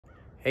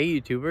Hey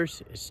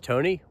YouTubers, it's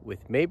Tony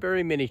with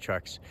Mayberry Mini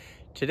Trucks.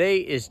 Today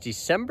is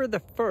December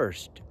the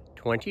 1st,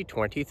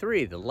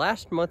 2023, the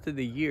last month of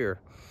the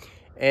year.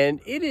 And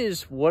it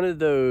is one of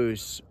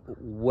those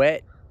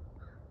wet,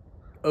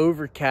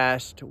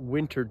 overcast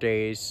winter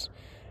days.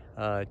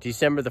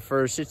 December the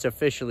 1st, it's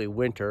officially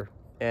winter.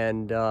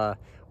 And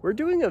we're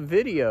doing a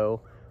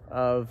video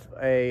of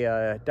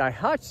a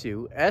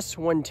Daihatsu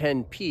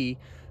S110P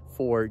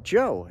for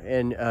Joe.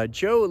 And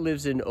Joe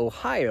lives in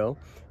Ohio.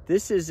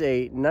 This is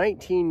a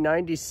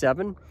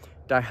 1997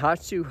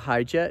 Daihatsu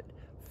Hijet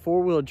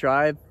 4-wheel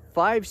drive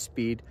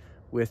 5-speed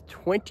with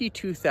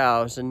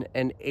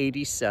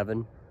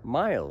 22,087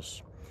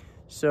 miles.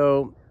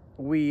 So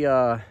we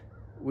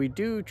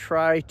do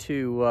try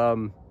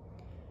to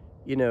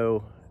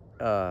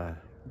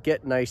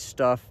get nice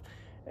stuff,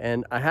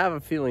 and I have a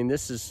feeling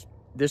this is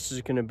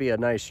going to be a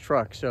nice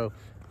truck. So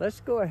let's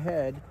go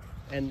ahead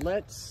and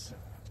let's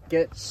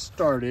get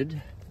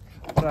started.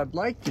 What I'd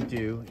like to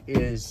do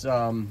is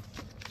kind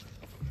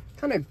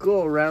of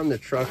go around the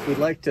truck. We'd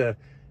like to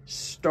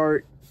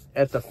start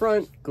at the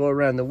front, go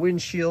around the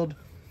windshield,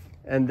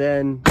 and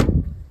then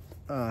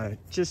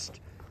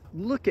just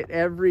look at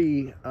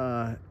every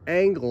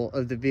angle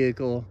of the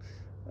vehicle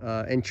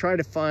and try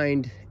to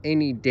find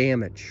any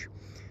damage.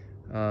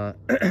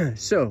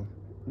 So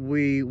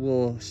we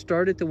will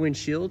start at the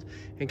windshield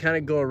and kind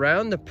of go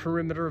around the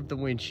perimeter of the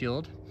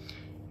windshield.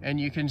 And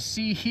you can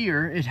see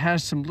here, it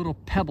has some little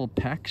pebble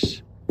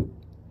pecks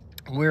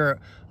where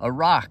a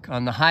rock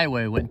on the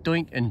highway went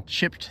doink and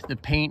chipped the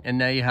paint, and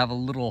now you have a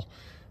little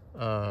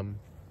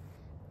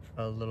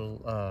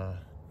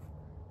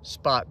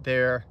spot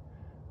there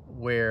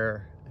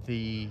where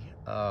the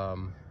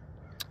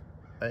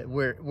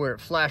where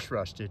it flash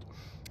rusted.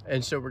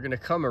 And so we're going to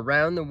come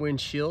around the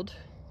windshield,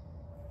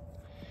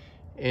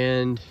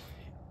 and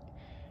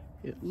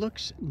it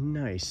looks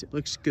nice. It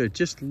looks good.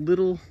 Just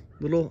little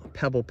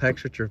pebble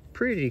pecks, which are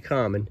pretty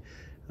common.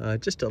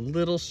 Just a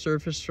little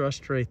surface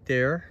rust right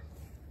there.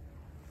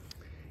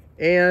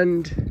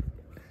 And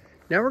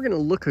now we're going to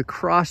look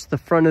across the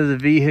front of the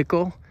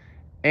vehicle,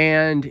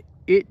 and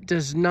it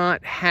does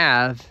not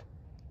have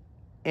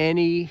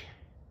any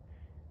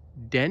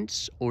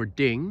dents or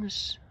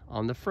dings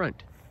on the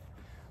front,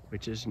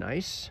 which is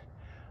nice.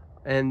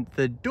 And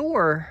the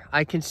door,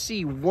 I can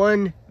see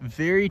one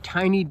very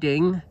tiny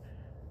ding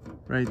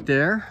right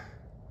there.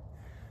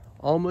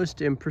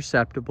 Almost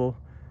imperceptible,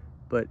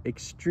 but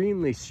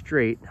extremely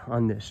straight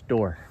on this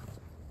door.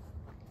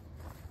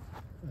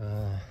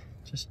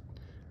 Just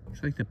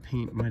looks like the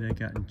paint might have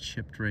gotten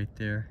chipped right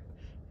there.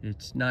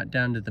 It's not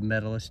down to the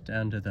metal, it's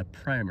down to the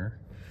primer.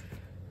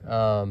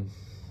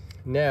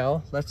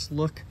 Now let's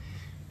look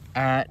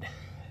at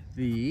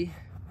the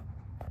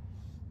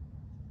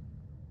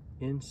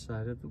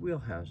inside of the wheel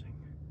housing.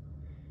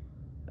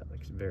 That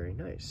looks very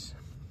nice.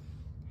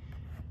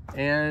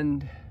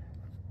 And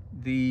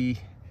the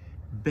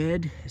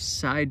bed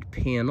side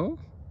panel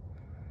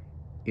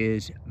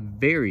is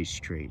very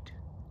straight.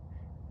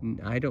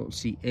 I don't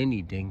see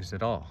any dings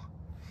at all.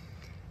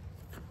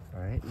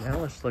 All right, now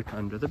let's look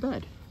under the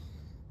bed.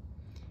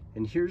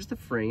 And here's the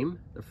frame.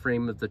 The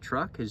frame of the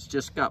truck has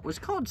just got what's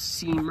called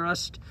seam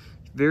rust.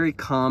 Very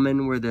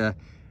common, where the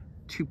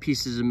two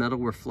pieces of metal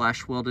were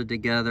flash welded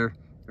together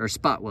or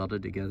spot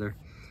welded together.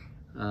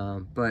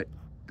 But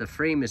the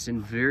frame is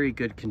in very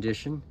good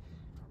condition.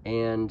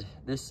 And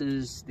this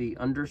is the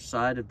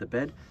underside of the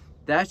bed.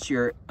 That's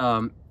your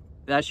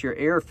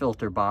air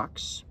filter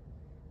box.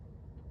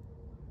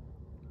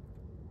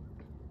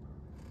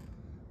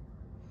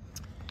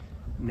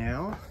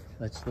 Now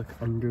let's look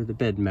under the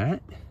bed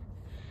mat,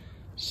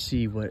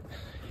 see what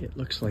it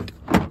looks like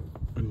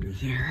under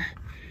there.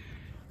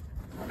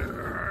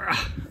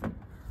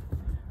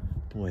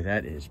 Boy,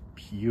 that is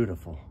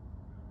beautiful.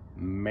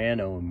 Man,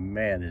 oh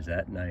man, is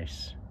that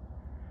nice.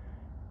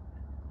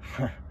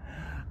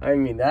 I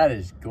mean, that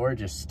is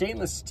gorgeous.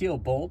 Stainless steel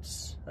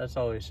bolts, that's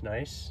always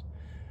nice.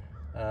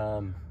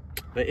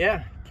 But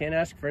yeah, can't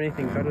ask for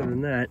anything better than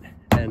that.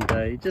 And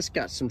you just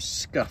got some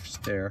scuffs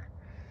there.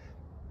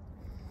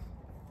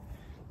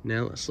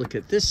 Now let's look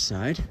at this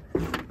side.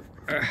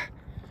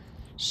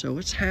 So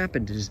what's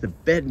happened is the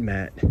bed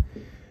mat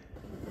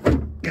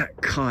got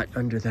caught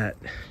under that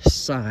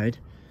side.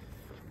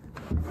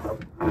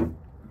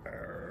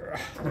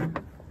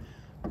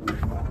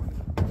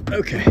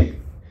 Okay,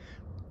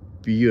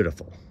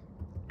 beautiful.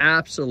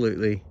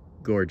 Absolutely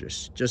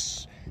gorgeous.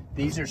 Just,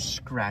 these are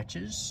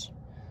scratches,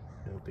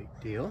 no big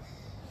deal.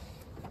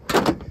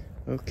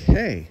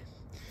 Okay,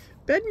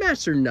 bed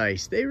mats are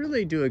nice. They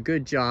really do a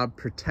good job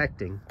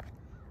protecting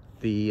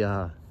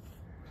the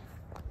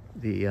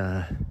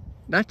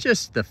not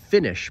just the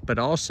finish, but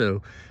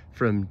also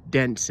from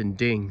dents and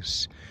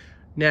dings.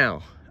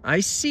 Now I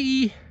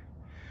see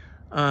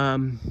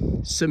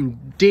some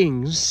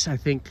dings. I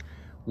think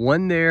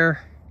one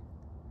there,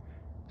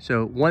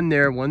 so one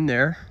there, one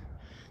there.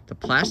 The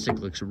plastic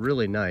looks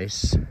really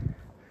nice.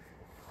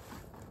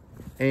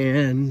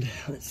 And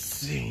let's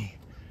see,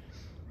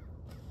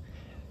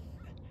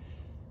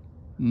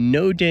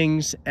 no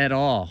dings at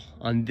all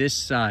on this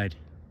side.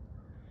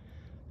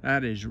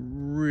 That is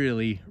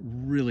really,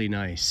 really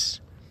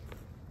nice.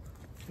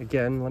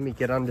 Again, let me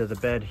get under the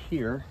bed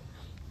here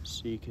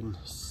so you can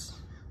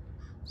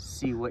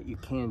see what you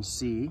can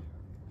see.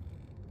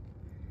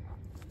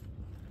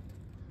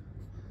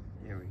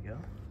 There we go.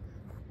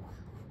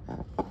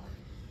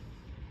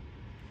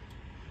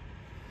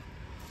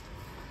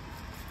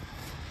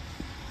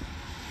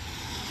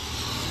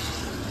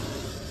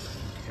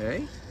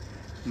 Okay,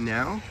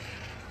 now,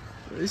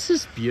 this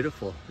is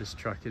beautiful, this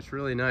truck. It's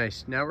really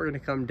nice. Now we're gonna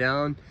come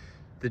down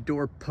the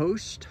door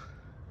post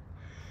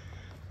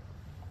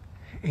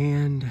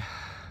and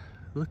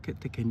look at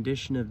the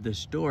condition of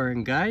this door.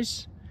 And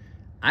guys,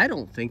 I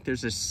don't think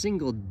there's a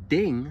single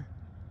ding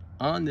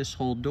on this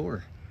whole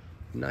door.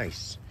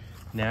 Nice.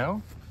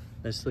 Now,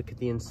 let's look at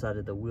the inside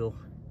of the wheel,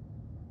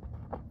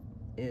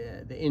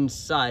 the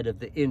inside of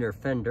the inner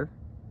fender,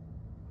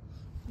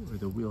 or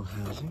the wheel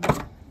housing.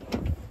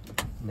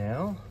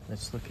 Now,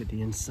 let's look at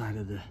the inside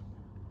of the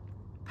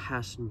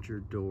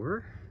passenger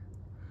door.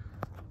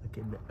 Look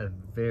at a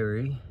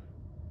very,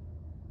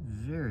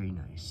 very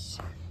nice.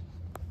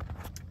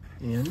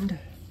 And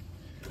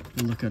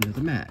look under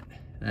the mat.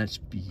 That's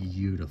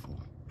beautiful.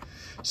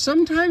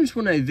 Sometimes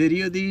when I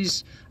video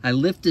these, I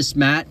lift this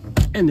mat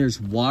and there's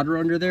water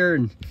under there,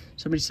 and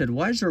somebody said,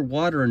 why is there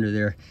water under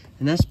there?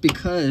 And that's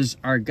because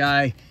our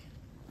guy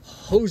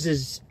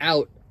hoses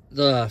out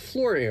the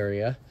floor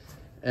area,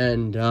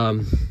 and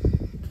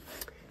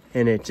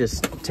it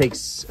just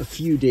takes a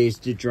few days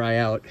to dry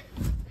out.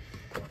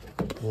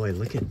 Boy,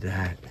 look at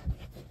that.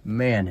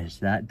 Man, is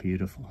that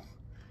beautiful.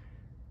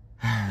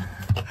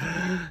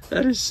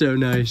 That is so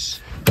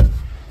nice.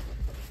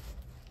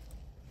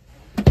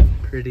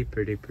 Pretty,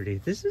 pretty, pretty.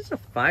 This is a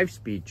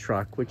 5-speed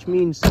truck, which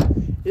means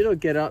it'll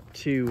get up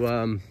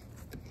to,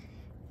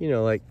 you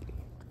know, like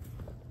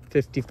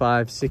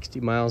 55, 60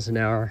 miles an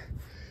hour.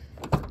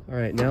 All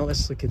right, now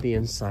let's look at the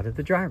inside of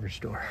the driver's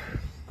door.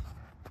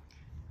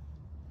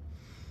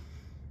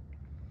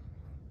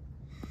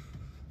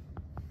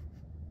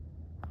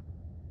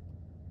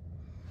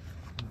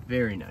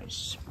 Very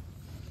nice.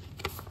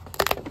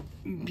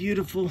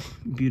 Beautiful,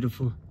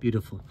 beautiful,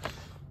 beautiful.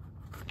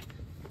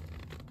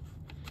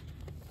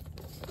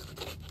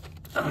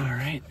 All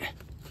right.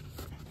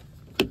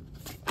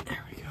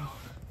 There we go.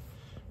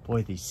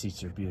 Boy, these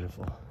seats are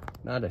beautiful.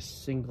 Not a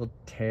single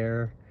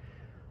tear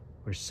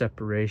or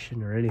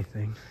separation or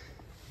anything.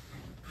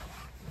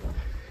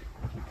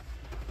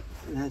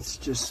 That's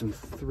just some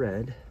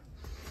thread.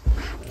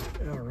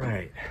 All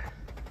right.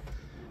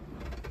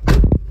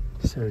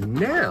 So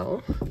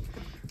now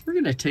we're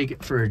gonna take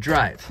it for a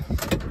drive.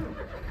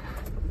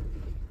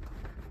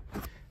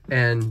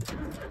 And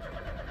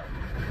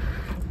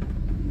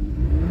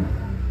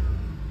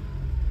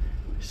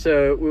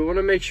so we want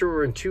to make sure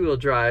we're in 2-wheel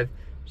drive.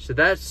 So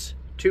that's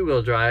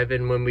 2-wheel drive,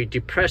 and when we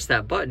depress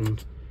that button,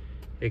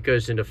 it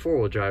goes into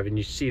 4-wheel drive, and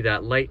you see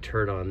that light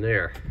turn on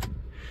there.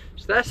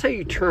 So that's how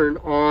you turn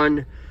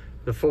on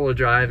the 4-wheel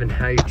drive and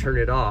how you turn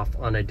it off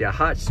on a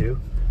Daihatsu.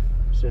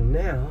 So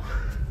now,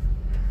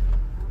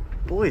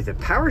 boy, the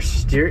power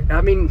steering,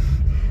 I mean,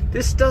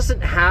 this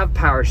doesn't have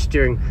power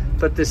steering,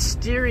 but the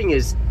steering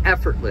is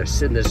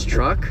effortless in this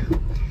truck.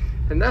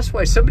 And that's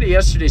why somebody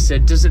yesterday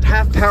said, does it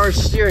have power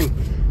steering?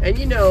 And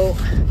you know,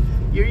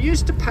 you're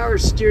used to power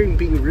steering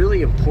being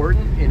really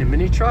important in a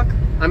mini truck.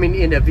 I mean,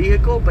 in a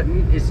vehicle, but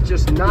it's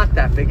just not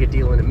that big a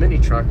deal in a mini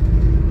truck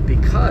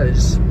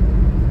because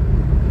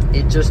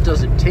it just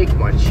doesn't take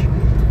much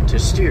to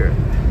steer it.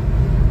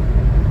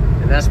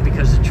 And that's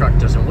because the truck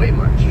doesn't weigh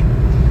much.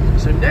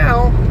 So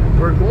now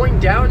we're going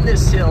down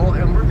this hill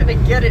and we're gonna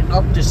get it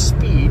up to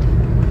speed.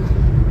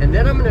 And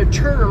then I'm gonna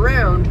turn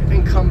around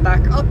and come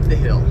back up the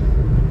hill.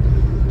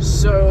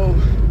 So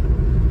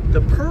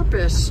the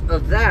purpose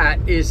of that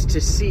is to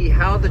see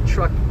how the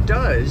truck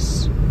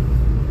does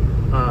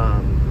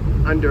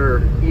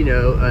under, you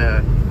know,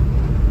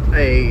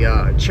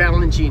 a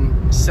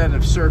challenging set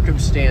of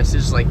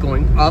circumstances, like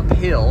going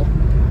uphill.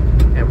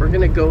 And we're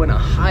gonna go in a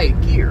high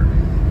gear.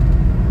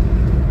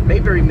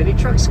 Mayberry Mini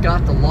Trucks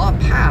got the law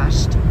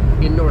passed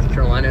in North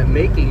Carolina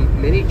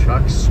making mini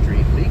trucks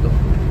street legal.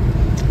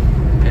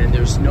 And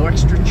there's no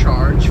extra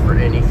charge for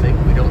anything.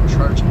 We don't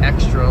charge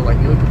extra, like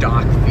no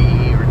dock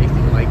fee or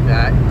anything like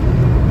that.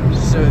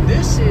 So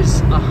this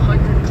is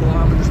 100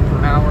 kilometers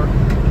per hour,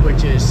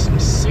 which is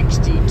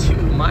 62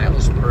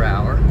 miles per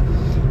hour,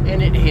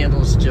 and it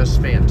handles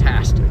just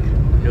fantastic.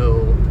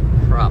 No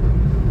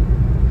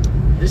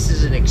problem. This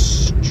is an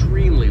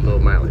extremely low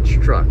mileage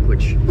truck,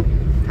 which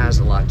has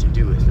a lot to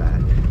do with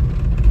that.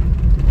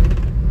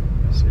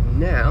 So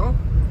now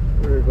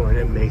we're going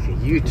to make a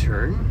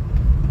U-turn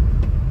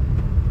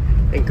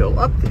and go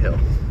up the hill.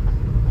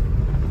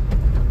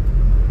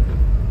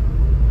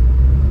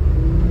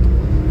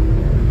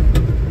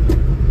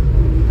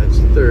 That's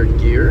 3rd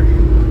gear,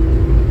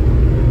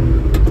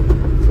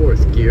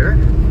 4th gear.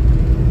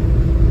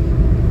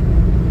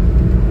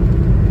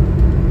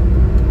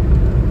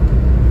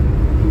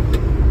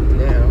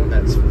 Now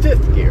that's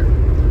 5th gear.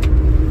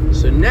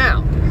 So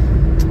now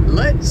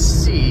let's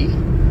see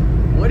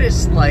what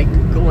it's like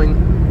going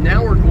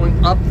we're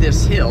going up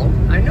this hill.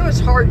 I know it's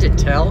hard to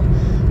tell,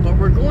 but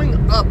we're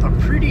going up a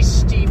pretty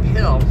steep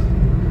hill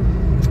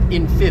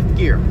in 5th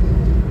gear.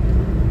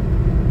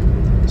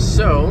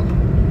 So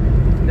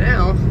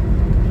now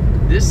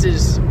this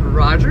is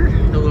Roger.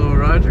 Hello,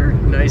 Roger.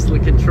 Nice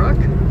looking truck.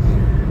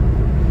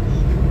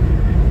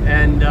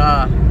 And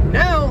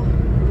now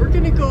we're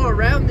gonna go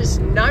around this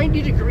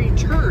 90-degree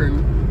turn,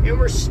 and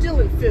we're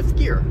still in 5th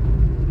gear.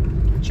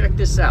 Check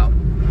this out.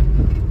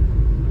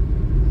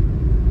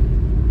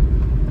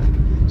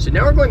 So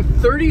now we're going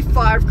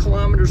 35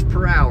 kilometers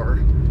per hour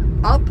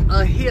up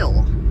a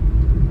hill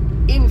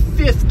in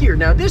 5th gear.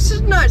 Now this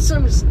is not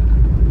some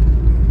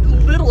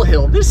little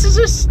hill. This is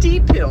a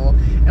steep hill,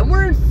 and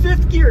we're in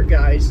 5th gear,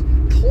 guys,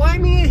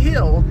 climbing a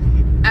hill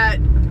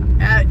at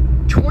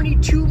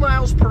 22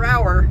 miles per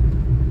hour,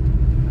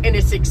 and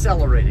it's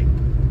accelerating.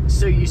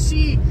 So you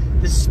see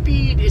the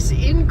speed is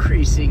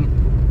increasing,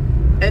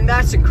 and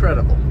that's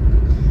incredible.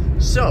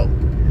 So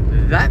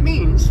that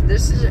means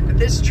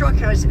this truck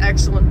has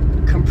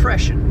excellent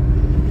compression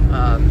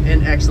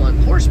and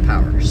excellent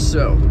horsepower.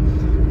 So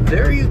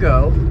there you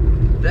go.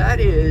 That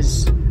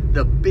is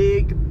the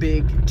big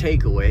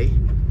takeaway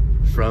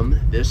from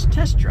this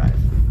test drive.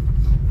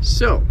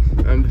 So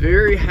I'm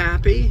very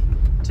happy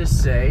to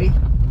say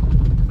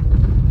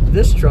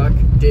this truck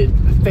did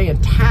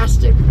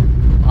fantastic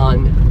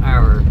on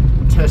our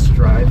test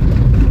drive.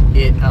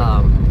 It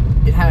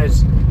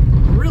has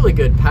really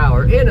good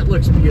power, and it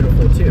looks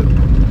beautiful too.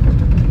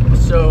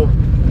 So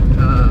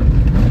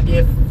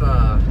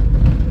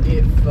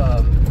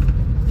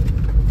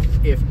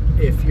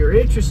if you're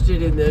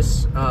interested in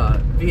this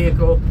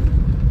vehicle,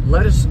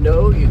 let us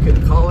know. You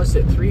can call us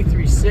at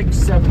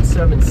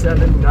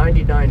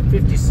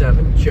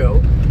 336-777-9957, Joe.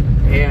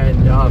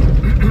 And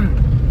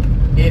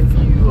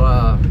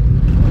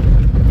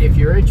if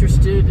you're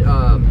interested,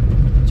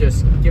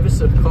 just give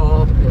us a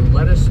call and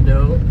let us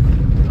know.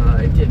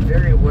 It did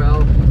very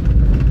well,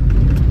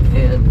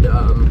 and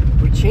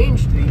we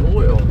changed the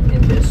oil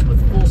in this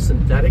with full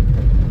synthetic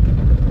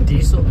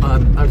diesel.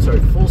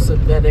 Full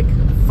synthetic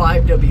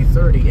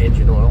 5W30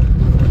 engine oil,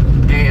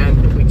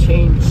 and we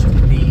changed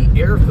the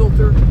air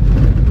filter.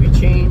 We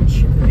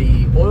changed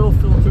the oil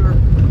filter,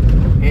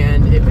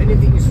 and if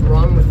anything's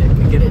wrong with it,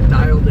 we get it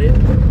dialed in.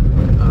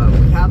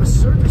 We have a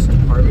service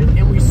department,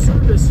 and we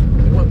service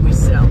what we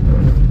sell.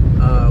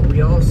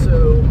 We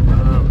also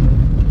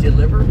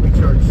deliver. We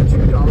charge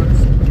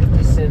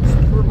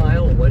 $2.50 per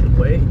mile one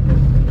way,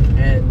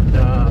 and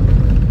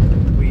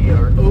we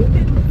are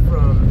open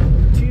from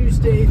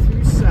Tuesday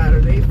through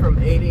Saturday from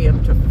 8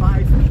 a.m. to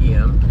 5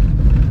 p.m.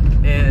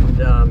 And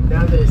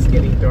now that it's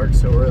getting dark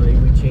so early,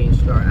 we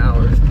changed our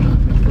hours. We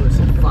close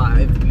at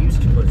 5. We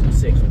used to close at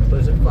 6. We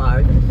close at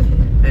 5.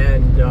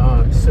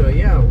 And so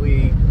yeah,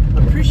 we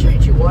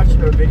appreciate you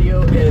watching our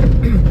video.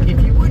 And if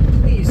you would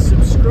please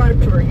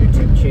subscribe to our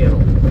YouTube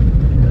channel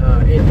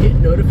and hit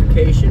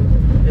notification,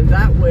 and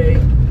that way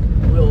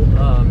we'll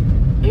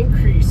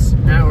increase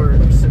our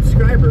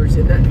subscribers,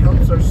 and that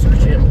helps our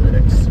search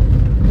analytics.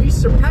 We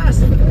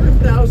surpassed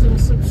 4,000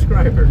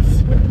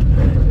 subscribers,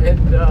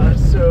 and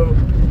so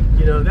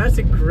you know, that's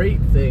a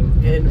great thing,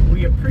 and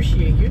we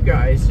appreciate you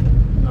guys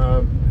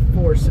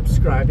for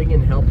subscribing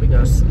and helping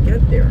us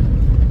get there.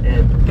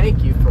 And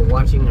thank you for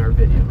watching our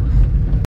video.